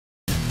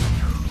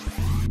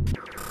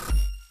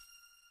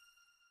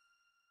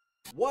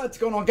What's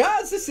going on,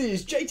 guys? This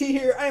is JT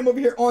here. I am over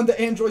here on the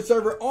Android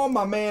server on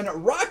my man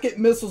Rocket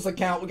Missiles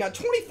account. We got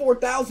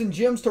 24,000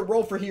 gems to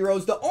roll for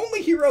heroes. The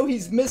only hero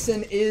he's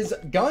missing is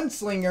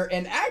Gunslinger,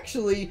 and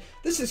actually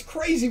this is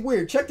crazy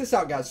weird. Check this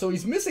out, guys. So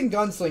he's missing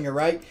Gunslinger,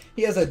 right?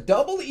 He has a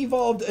double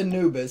evolved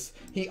Anubis.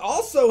 He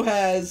also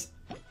has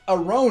a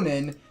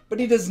Ronin, but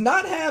he does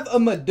not have a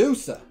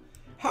Medusa.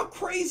 How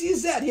crazy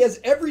is that? He has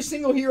every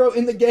single hero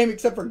in the game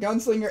except for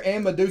Gunslinger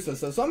and Medusa.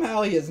 So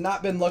somehow he has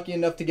not been lucky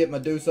enough to get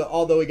Medusa,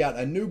 although he got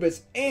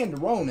Anubis and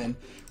Ronin,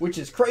 which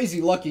is crazy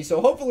lucky.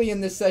 So hopefully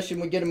in this session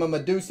we get him a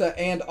Medusa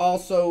and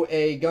also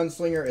a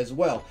Gunslinger as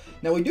well.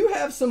 Now we do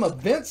have some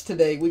events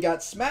today. We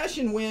got Smash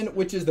and Win,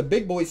 which is the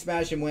big boy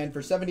Smash and Win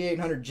for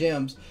 7,800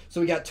 gems.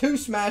 So we got 2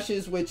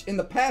 smashes, which in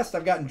the past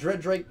I've gotten Dread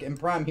Drake and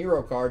Prime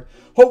Hero card.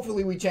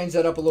 Hopefully we change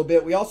that up a little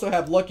bit. We also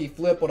have Lucky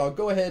Flip, but I'll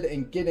go ahead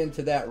and get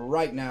into that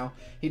right now.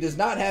 He does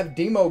not have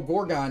Demo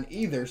Gorgon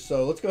either,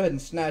 so let's go ahead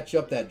and snatch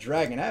up that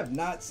dragon. I have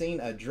not seen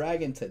a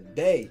dragon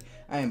today.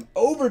 I am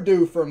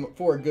overdue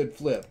for a good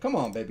flip. Come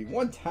on, baby,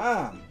 one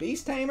time.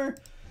 Beast Tamer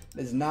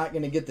is not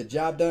going to get the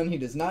job done. He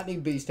does not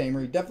need Beast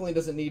Tamer. He definitely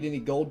doesn't need any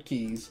gold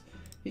keys.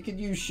 He could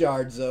use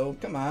shards, though.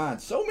 Come on,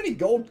 so many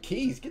gold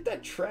keys. Get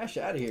that trash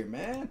out of here,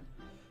 man.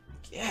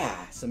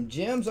 Yeah, some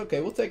gems.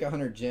 Okay, we'll take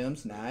 100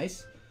 gems.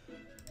 Nice.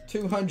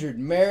 200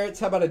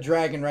 merits. How about a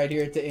dragon right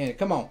here at the end?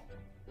 Come on.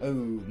 Oh,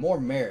 more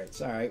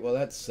merits. Alright, well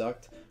that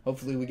sucked.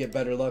 Hopefully we get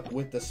better luck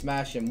with the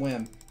Smash and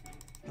Win.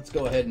 Let's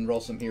go ahead and roll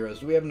some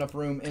heroes. Do we have enough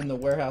room in the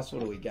warehouse?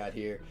 What do we got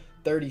here?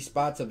 30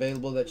 spots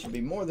available. That should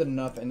be more than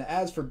enough. And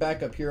as for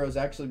backup heroes,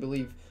 I actually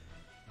believe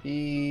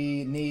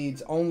he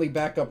needs only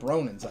backup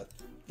Ronins, I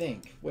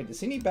think. Wait, does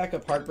he need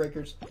backup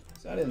Heartbreakers?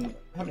 So I didn't...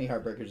 How many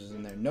Heartbreakers is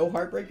in there? No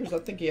Heartbreakers? I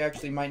think he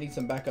actually might need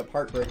some backup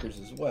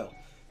Heartbreakers as well.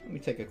 Let me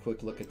take a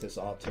quick look at this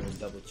altar and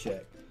double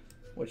check.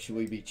 What should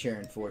we be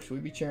cheering for? Should we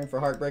be cheering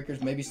for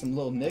Heartbreakers? Maybe some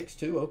little nicks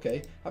too?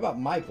 Okay. How about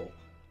Michael?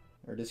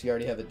 Or does he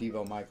already have a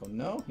Devo Michael?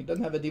 No, he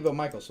doesn't have a Devo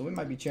Michael. So we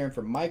might be cheering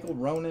for Michael,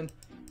 Ronin,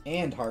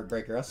 and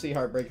Heartbreaker. I see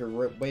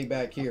Heartbreaker way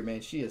back here, man.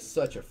 She is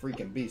such a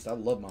freaking beast. I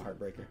love my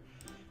Heartbreaker.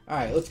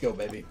 Alright, let's go,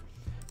 baby.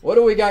 What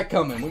do we got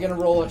coming? We're going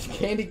to roll a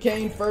candy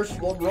cane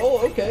first. We'll roll.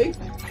 Okay.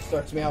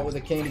 Starts me out with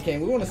a candy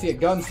cane. We want to see a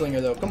Gunslinger,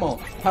 though. Come on.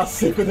 How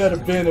sick would that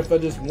have been if I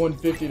just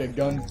 150 to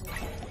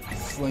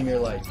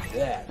Gunslinger like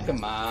that?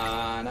 Come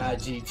on,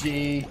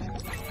 IGG.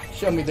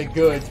 Show me the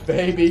goods,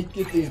 baby.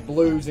 Get these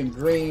blues and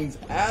greens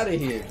out of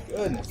here.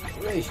 Goodness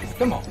gracious.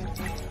 Come on.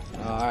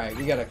 Alright,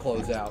 we got to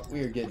close out.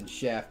 We are getting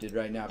shafted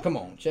right now. Come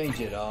on, change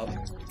it up.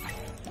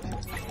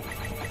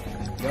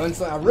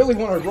 Gunslinger. I really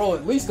want to roll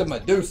at least a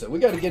Medusa. We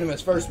got to get him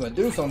his first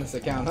Medusa on this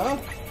account, huh?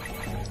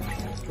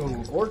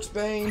 Oh,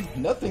 Orcsbane.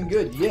 Nothing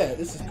good yet.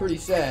 This is pretty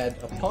sad.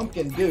 A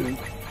Pumpkin Dude.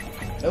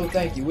 No,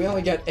 thank you. We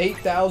only got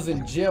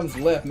 8,000 gems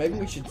left. Maybe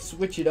we should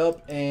switch it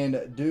up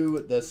and do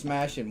the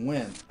Smash and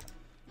Win.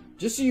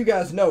 Just so you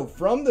guys know,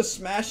 from the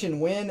Smash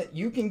and Win,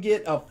 you can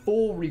get a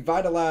full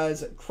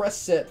Revitalize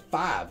Crest Set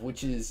 5,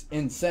 which is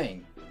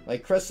insane.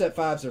 Like, Crest Set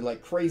 5s are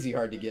like crazy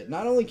hard to get.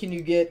 Not only can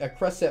you get a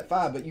Crest Set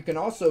 5, but you can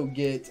also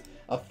get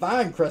a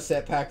Fine Crest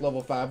Set Pack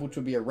level 5, which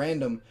would be a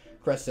random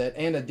Crest Set,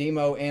 and a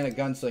Demo, and a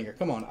Gunslinger.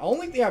 Come on.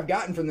 Only thing I've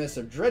gotten from this,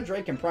 a Dread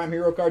Drake and Prime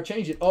Hero card.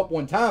 Change it up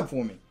one time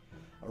for me.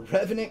 A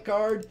Revenant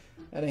card?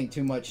 That ain't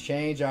too much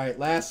change. Alright,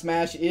 last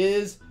smash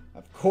is...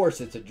 Of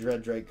course it's a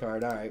Dread Drake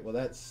card. Alright, well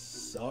that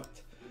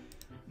sucked.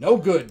 No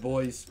good,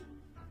 boys.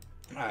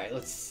 Alright,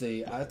 let's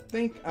see. I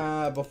think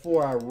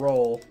before I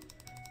roll,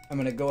 I'm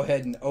going to go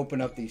ahead and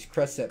open up these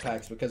Crest Set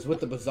packs, because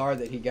with the Bazaar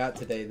that he got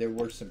today, there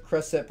were some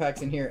Crest Set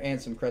packs in here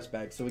and some Crest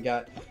packs. So we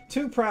got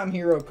 2 Prime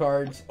Hero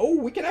cards. Oh,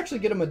 we can actually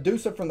get a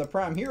Medusa from the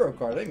Prime Hero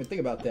card. I didn't even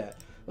think about that.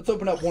 Let's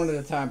open up one at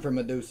a time for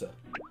Medusa.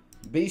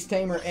 Beast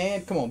Tamer,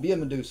 and come on, be a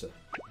Medusa.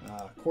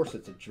 Of course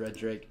it's a Dread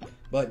Drake,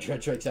 but Dread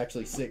Drake's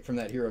actually sick from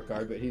that hero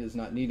card, but he does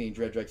not need any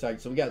Dread Drakes.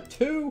 So we got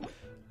 2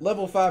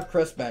 level 5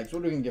 crest bags. What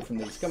are we going to get from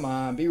these? Come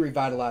on, be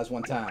revitalized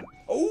one time.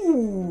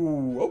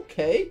 Oh,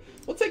 okay.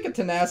 We'll take a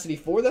Tenacity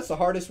 4. That's the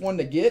hardest one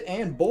to get,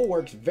 and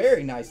Bulwark's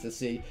very nice to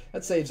see.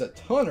 That saves a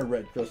ton of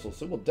red crystals,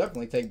 so we'll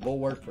definitely take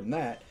Bulwark from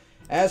that.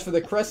 As for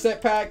the crest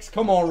set packs,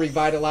 come on,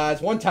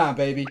 revitalize one time,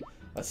 baby.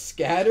 A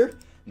Scatter.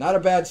 Not a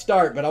bad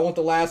start, but I want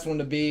the last one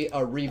to be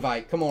a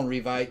Revite. Come on,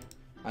 Revite.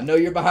 I know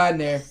you're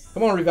behind there.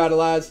 Come on,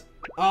 Revitalize.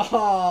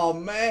 Oh,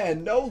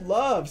 man. No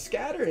love.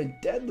 Scatter and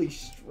Deadly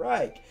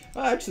Strike.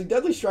 Well, actually,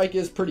 Deadly Strike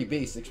is pretty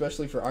beast,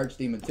 especially for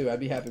Archdemon, too. I'd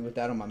be happy with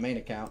that on my main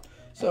account.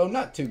 So,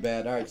 not too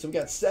bad. All right, so we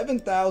got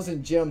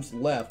 7,000 gems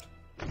left.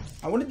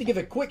 I wanted to give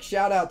a quick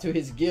shout out to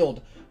his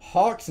guild,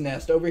 Hawk's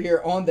Nest, over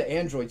here on the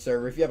Android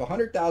server. If you have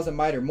 100,000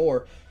 might or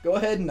more, go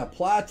ahead and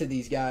apply to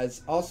these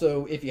guys.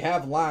 Also, if you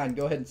have line,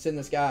 go ahead and send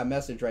this guy a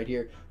message right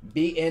here,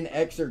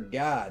 BNXer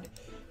God.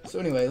 So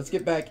anyway, let's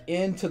get back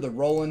into the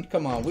rolling.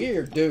 Come on, we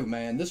are due,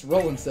 man. This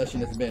rolling session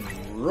has been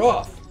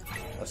rough.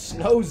 A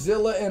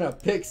Snowzilla and a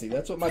Pixie.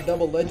 That's what my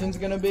double legend's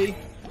gonna be.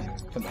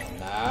 Come on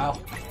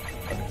now.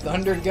 A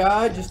Thunder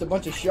God, just a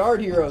bunch of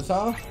shard heroes,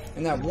 huh?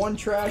 And that one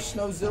trash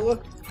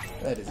Snowzilla.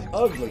 That is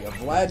ugly. A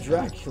Vlad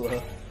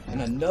Dracula.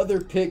 And another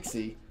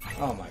pixie.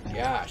 Oh my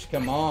gosh,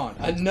 come on.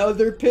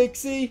 Another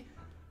pixie?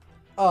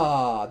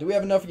 Ah, do we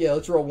have enough? Yeah,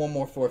 let's roll one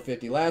more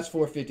 450. Last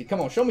 450.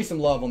 Come on, show me some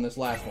love on this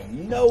last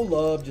one. No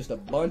love, just a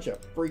bunch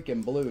of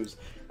freaking blues.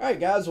 Alright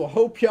guys, well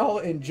hope y'all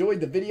enjoyed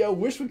the video.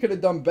 Wish we could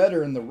have done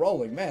better in the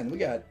rolling. Man, we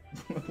got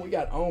we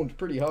got owned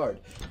pretty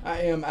hard.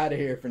 I am out of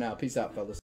here for now. Peace out, fellas.